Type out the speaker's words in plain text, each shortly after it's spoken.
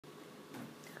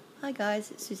Hi guys,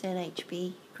 it's Suzanne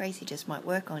HB. Crazy Just Might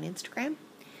Work on Instagram,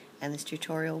 and this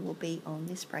tutorial will be on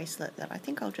this bracelet that I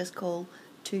think I'll just call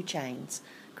 2 chains,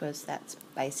 because that's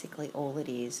basically all it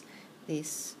is.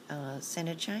 This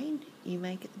center chain you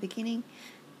make at the beginning,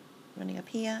 running up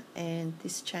here, and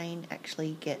this chain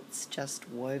actually gets just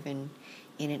woven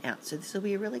in and out. So this will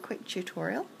be a really quick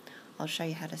tutorial. I'll show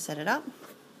you how to set it up.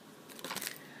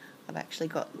 I've actually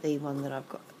got the one that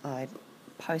I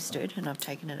posted, and I've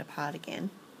taken it apart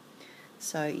again.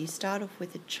 So you start off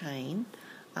with a chain.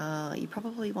 You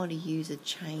probably want to use a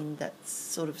chain that's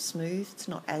sort of smooth. It's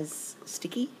not as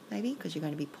sticky, maybe, because you're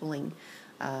going to be pulling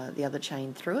the other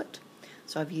chain through it.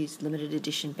 So I've used limited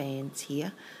edition bands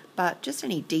here, but just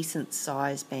any decent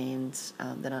size bands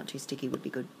that aren't too sticky would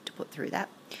be good to put through that.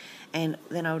 And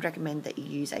then I would recommend that you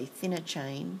use a thinner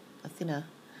chain, a thinner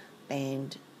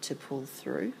band to pull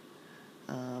through,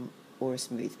 or a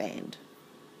smooth band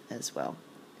as well.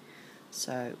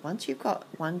 So once you've got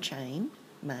one chain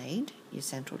made, your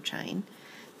central chain,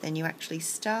 then you actually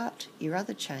start your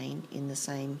other chain in the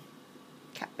same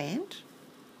cap band.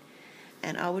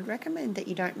 And I would recommend that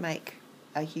you don't make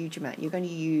a huge amount. You're going to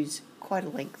use quite a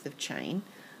length of chain.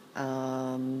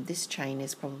 This chain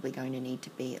is probably going to need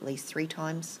to be at least 3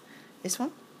 times this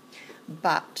one,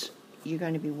 but you're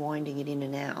going to be winding it in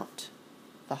and out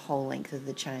the whole length of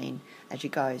the chain as you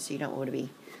go, so you don't want to be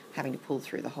having to pull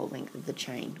through the whole length of the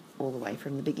chain all the way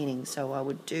from the beginning. So I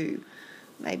would do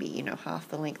maybe, half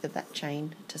the length of that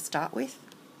chain to start with,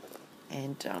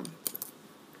 and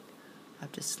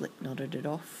I've just slip knotted it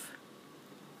off.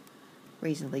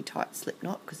 Reasonably tight slip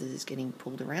knot because it is getting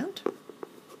pulled around.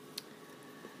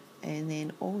 And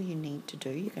then all you need to do,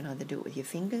 you can either do it with your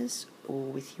fingers or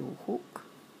with your hook.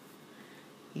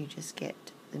 You just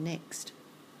get the next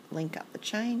link up the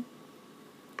chain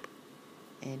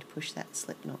and push that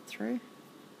slip knot through.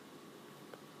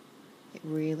 It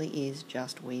really is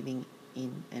just weaving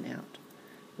in and out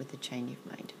with the chain you've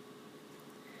made.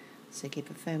 So keep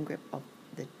a firm grip of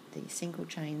the single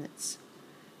chain that's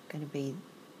going to be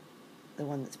the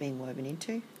one that's being woven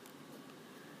into,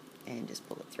 and just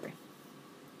pull it through.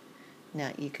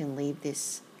 Now you can leave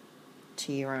this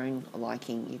to your own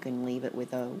liking. You can leave it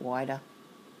with a wider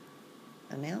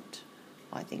amount.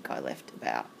 I think I left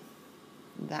about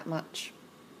that much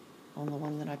on the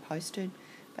one that I posted,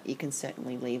 but you can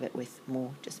certainly leave it with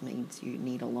more. Just means you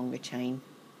need a longer chain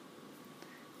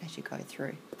as you go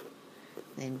through.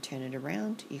 Then turn it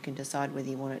around. You can decide whether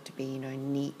you want it to be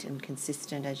neat and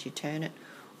consistent as you turn it,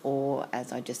 or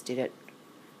as I just did it,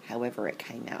 however it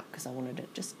came out, because I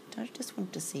just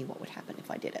wanted to see what would happen if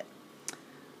I did it,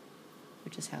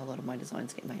 which is how a lot of my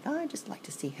designs get made. I just like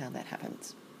to see how that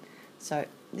happens. So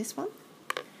this one,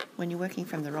 when you're working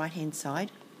from the right hand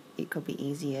side, it could be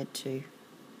easier to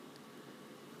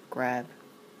grab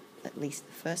at least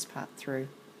the first part through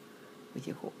with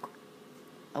your hook.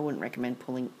 I wouldn't recommend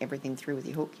pulling everything through with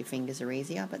your hook. Your fingers are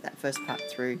easier, but that first part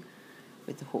through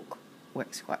with the hook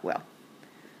works quite well.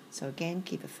 So again,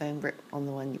 keep a firm grip on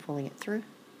the one you're pulling it through,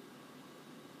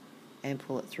 and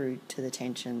pull it through to the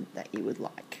tension that you would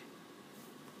like.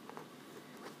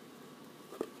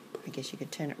 I guess you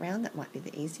could turn it round, that might be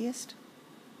the easiest.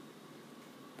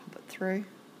 Pop it through,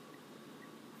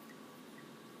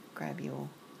 grab your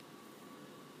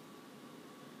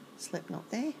slip knot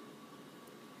there,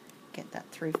 get that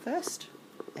through first,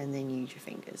 and then use your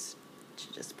fingers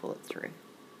to just pull it through,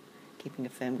 keeping a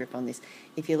firm grip on this.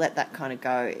 If you let that kind of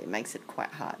go, it makes it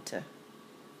quite hard to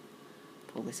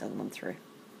pull this other one through.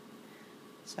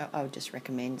 So I would just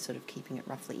recommend sort of keeping it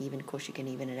roughly even. Of course, you can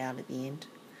even it out at the end.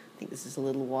 I think this is a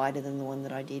little wider than the one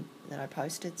that I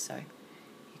posted, so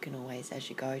you can always, as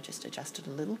you go, just adjust it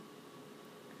a little,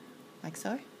 like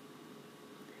so,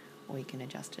 or you can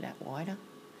adjust it out wider.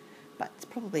 But it's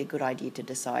probably a good idea to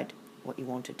decide what you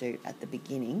want to do at the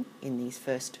beginning in these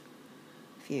first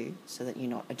few, so that you're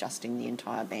not adjusting the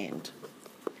entire band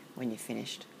when you're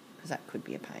finished, because that could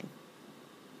be a pain.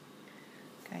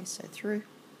 Okay, so through,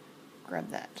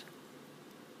 grab that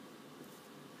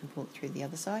and pull it through the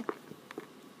other side,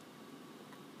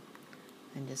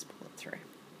 and just pull it through.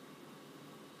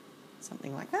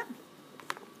 Something like that.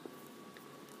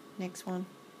 Next one.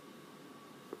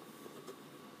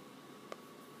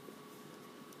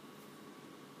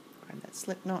 Grab that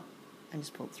slip knot and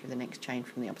just pull it through the next chain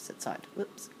from the opposite side.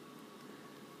 Whoops.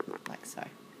 Like so.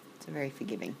 It's very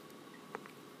forgiving.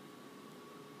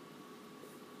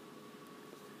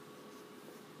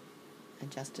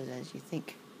 Adjust it as you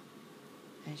think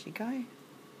as you go,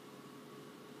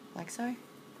 like so,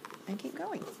 and keep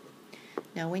going.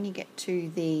 Now when you get to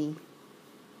the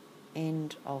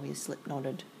end of your slip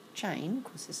knotted chain, of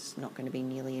course this is not going to be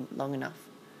nearly long enough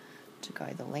to go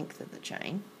the length of the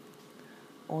chain,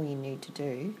 all you need to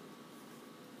do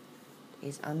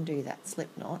is undo that slip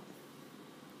knot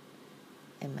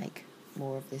and make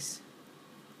more of this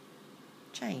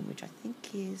chain, which I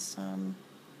think is I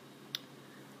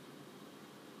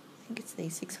think it's the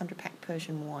 600 pack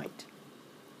Persian white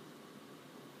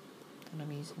that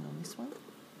I'm using on this one.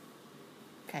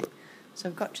 Okay, so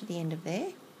I've got to the end of there,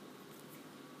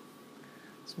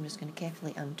 so I'm just going to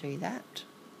carefully undo that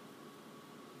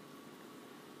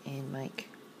and make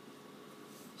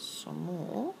some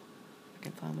more. I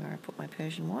can find where I put my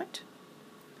Persian white.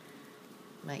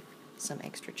 Make some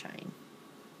extra chain.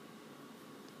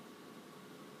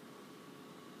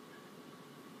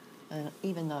 And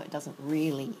even though it doesn't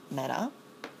really matter,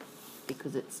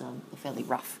 because it's a fairly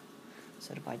rough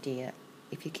sort of idea,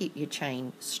 if you keep your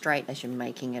chain straight as you're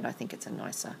making it, I think it's a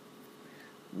nicer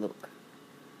look.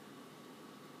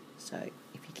 So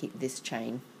if you keep this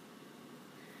chain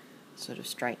sort of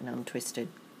straight and untwisted,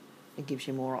 it gives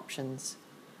you more options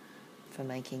for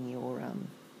making your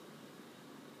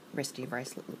rest of your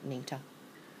bracelet look neater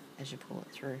as you pull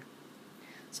it through.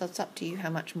 So it's up to you how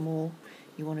much more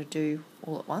you want to do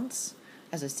all at once.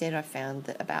 As I said, I found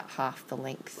that about half the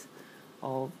length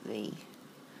of the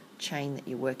chain that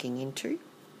you're working into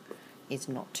is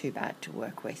not too bad to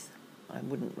work with. I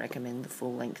wouldn't recommend the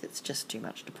full length, it's just too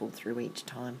much to pull through each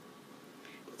time.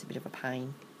 It's a bit of a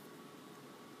pain.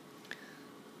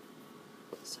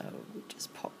 So we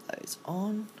just pop those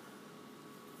on,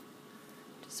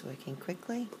 just working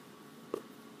quickly,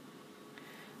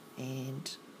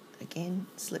 and again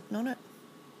slip knot it.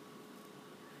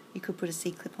 You could put a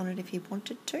C-clip on it if you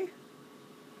wanted to,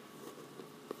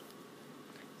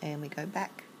 and we go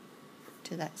back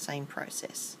to that same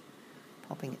process,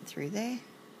 popping it through there,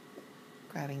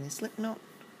 grabbing the slip knot,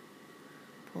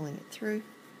 pulling it through,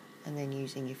 and then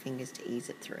using your fingers to ease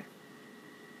it through,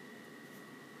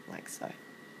 like so.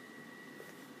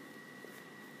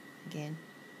 Again,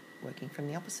 working from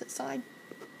the opposite side,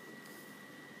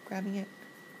 grabbing it,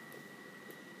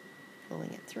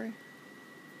 pulling it through,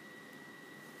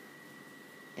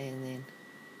 and then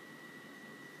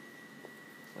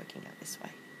working out this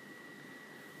way.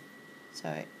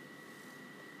 So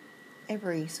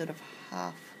every sort of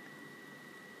half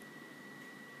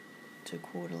to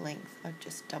quarter length, I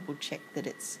just double check that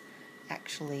it's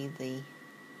actually the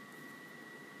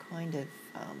kind of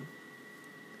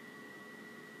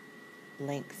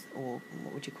length, or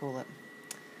what would you call it,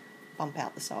 bump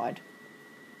out the side,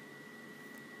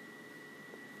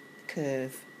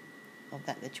 curve of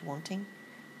that you're wanting.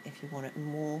 If you want it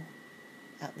more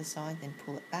out the side, then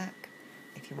pull it back.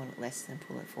 If you want it less, then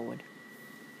pull it forward.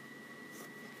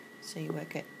 So you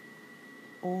work it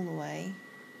all the way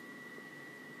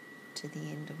to the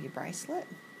end of your bracelet.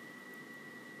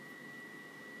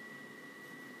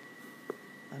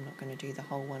 I'm not going to do the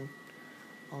whole one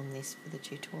on this for the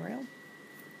tutorial.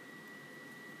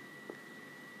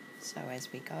 So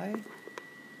as we go,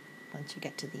 once you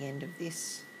get to the end of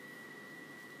this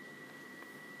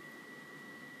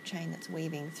chain that's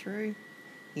weaving through,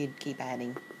 you'd keep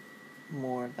adding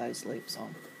more of those loops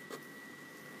on,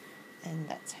 and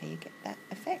that's how you get that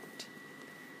effect.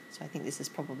 So I think this is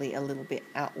probably a little bit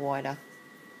out wider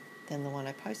than the one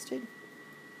I posted.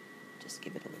 Just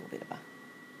give it a little bit of a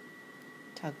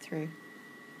tug through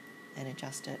and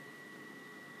adjust it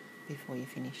before you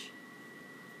finish.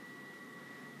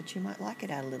 But you might like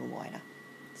it out a little wider,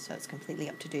 so it's completely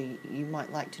up to you. You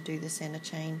might like to do the center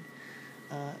chain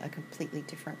a completely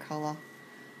different colour,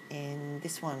 and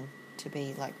this one to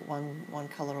be like one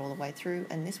colour all the way through,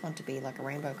 and this one to be like a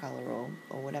rainbow colour or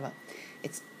whatever.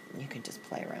 You can just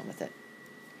play around with it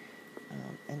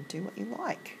and do what you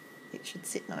like. It should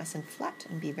sit nice and flat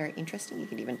and be very interesting. You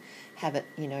could even have it,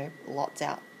 lots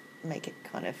out, make it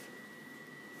kind of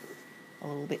a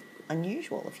little bit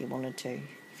unusual if you wanted to,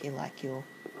 if you like your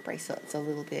bracelets a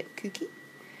little bit kooky.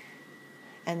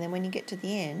 And then when you get to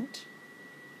the end,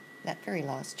 that very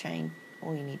last chain,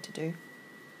 all you need to do,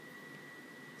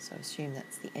 so assume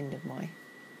that's the end of my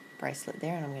bracelet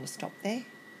there, and I'm going to stop there.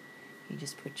 You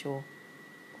just put your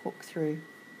hook through,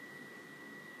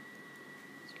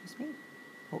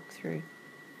 hook through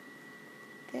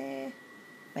there,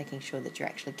 making sure that you're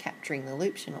actually capturing the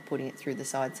loops, you're not putting it through the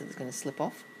side so it's going to slip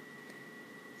off,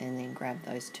 and then grab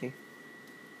those two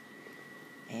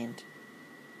and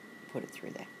put it through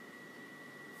there.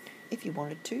 If you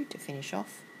wanted to finish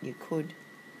off, you could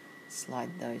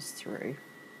slide those through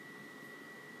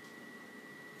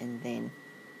and then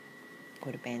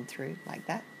put a band through like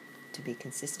that to be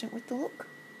consistent with the look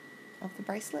of the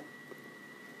bracelet.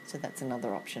 So that's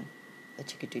another option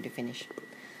that you could do to finish.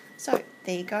 So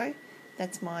there you go.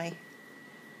 That's my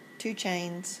 2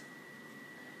 chains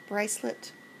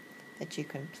bracelet that you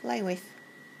can play with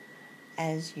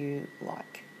as you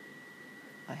like.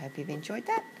 I hope you've enjoyed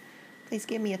that. Please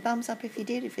give me a thumbs up if you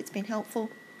did, if it's been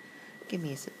helpful. Give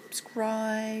me a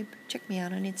subscribe. Check me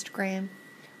out on Instagram.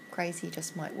 Crazy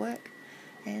just might work.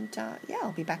 And yeah,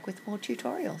 I'll be back with more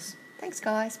tutorials. Thanks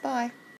guys. Bye.